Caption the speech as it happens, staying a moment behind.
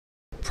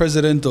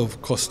President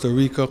of Costa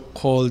Rica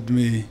called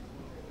me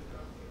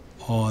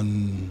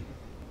on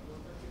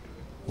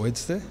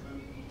Wednesday,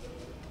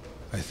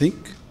 I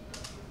think,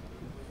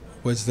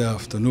 Wednesday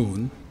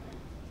afternoon,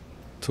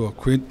 to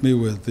acquaint me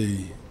with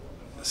the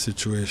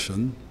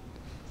situation.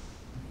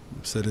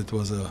 Said it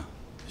was a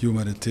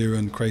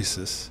humanitarian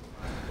crisis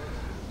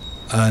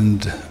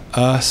and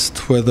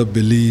asked whether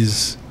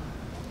Belize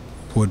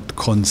would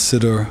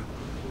consider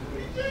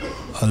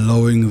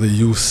allowing the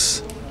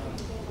use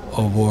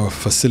of our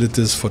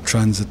facilities for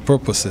transit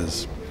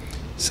purposes.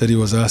 Said he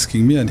was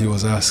asking me and he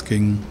was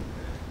asking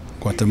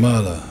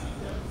Guatemala.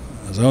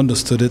 As I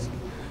understood it,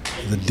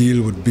 the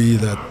deal would be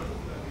that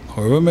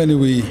however many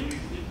we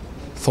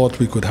thought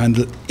we could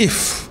handle,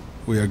 if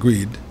we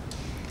agreed,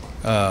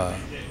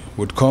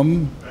 would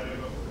come,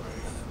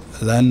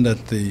 land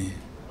at the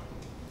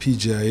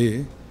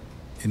PGIA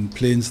in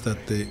planes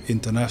that the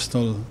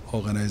International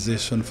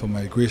Organization for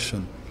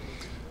Migration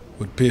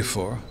would pay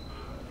for,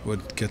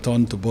 would get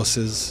on to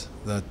buses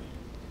that,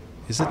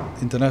 is it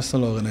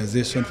International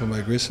Organization for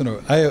Migration or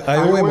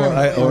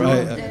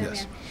IOM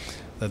yes,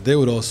 that they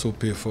would also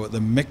pay for.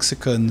 The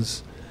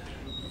Mexicans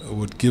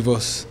would give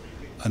us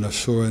an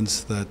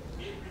assurance that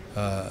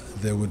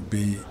they would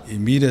be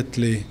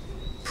immediately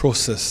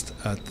processed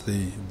at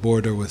the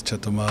border with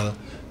Chetumal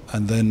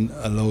and then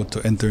allowed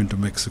to enter into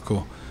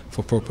Mexico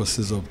for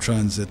purposes of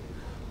transit,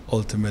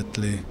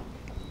 ultimately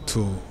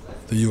to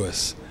the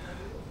U.S.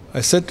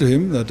 I said to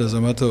him that as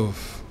a matter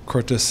of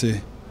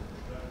courtesy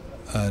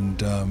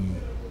and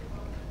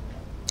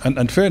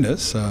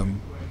fairness,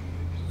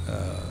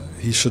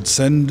 he should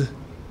send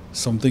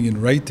something in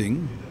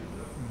writing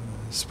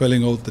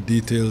spelling out the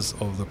details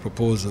of the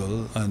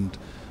proposal and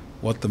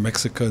what the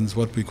Mexicans,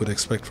 what we could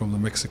expect from the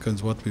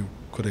Mexicans, what we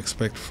could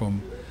expect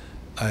from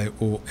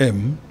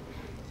IOM,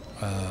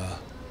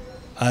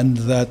 and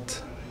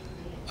that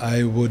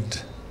I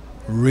would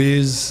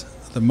raise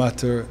the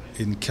matter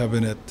in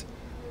Cabinet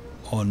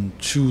on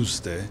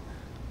Tuesday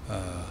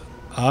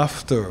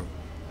after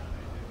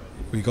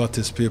we got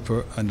his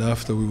paper and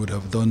after we would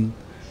have done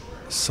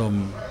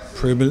some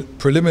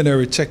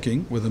preliminary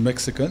checking with the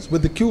Mexicans,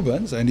 with the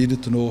Cubans. I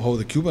needed to know how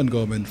the Cuban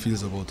government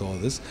feels about all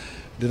this.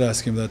 I did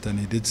ask him that and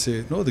he did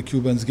say, no, the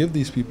Cubans give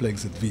these people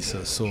exit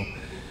visas, so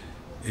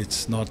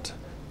it's not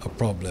a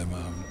problem.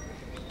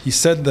 He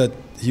said that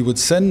he would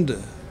send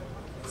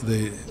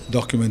the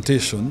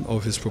documentation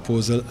of his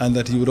proposal and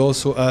that he would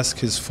also ask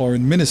his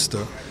foreign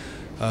minister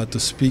to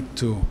speak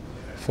to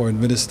Foreign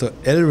Minister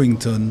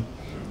Elrington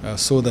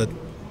so that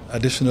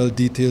additional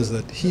details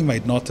that he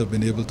might not have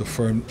been able to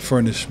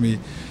furnish me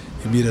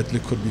immediately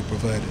could be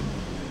provided.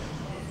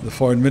 The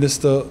Foreign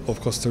Minister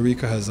of Costa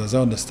Rica has, as I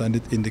understand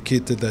it,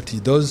 indicated that he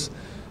does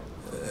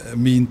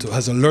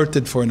has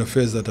alerted Foreign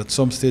Affairs that at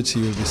some stage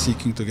he will be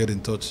seeking to get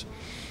in touch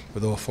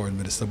with our Foreign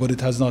Minister, but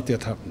it has not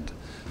yet happened.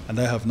 And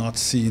I have not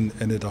seen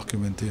any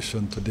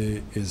documentation.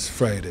 Today is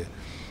Friday.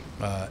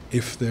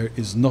 If there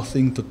is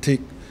nothing to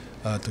take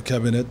to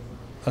Cabinet,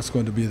 that's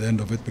going to be the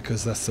end of it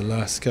because that's the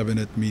last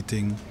Cabinet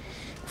meeting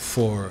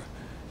for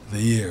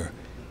the year.